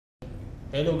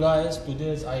Hello guys,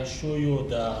 today I show you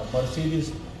the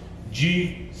Mercedes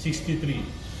G63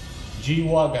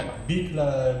 G-Wagon, big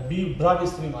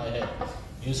brabes trim I have.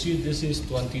 You see this is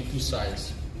 22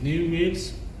 size, new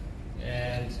wheels,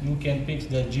 and you can pick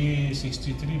the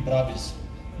G63 brabes,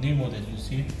 new model. You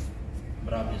see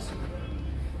brabes.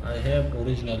 I have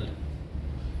original.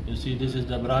 You see this is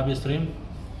the brabes trim.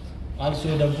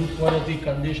 Also the good quality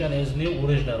condition is new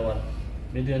original one,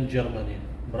 made in Germany,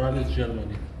 brabes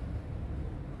Germany.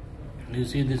 You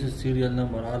see this is serial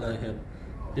number, all I have.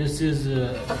 This is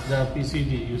the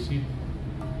PCD, you see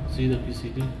the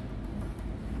PCD.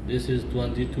 This is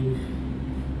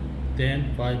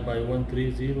 2210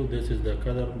 5x130. This is the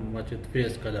color, matched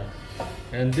face color.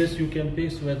 And this you can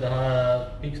pick with the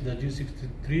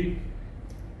G63.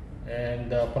 And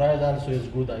the price also is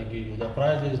good. I give you the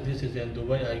price is, this is in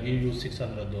Dubai, I give you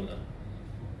 $600.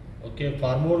 Okay,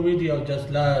 for more video just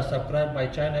subscribe my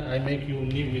channel. I make you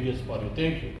new videos for you.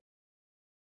 Thank you.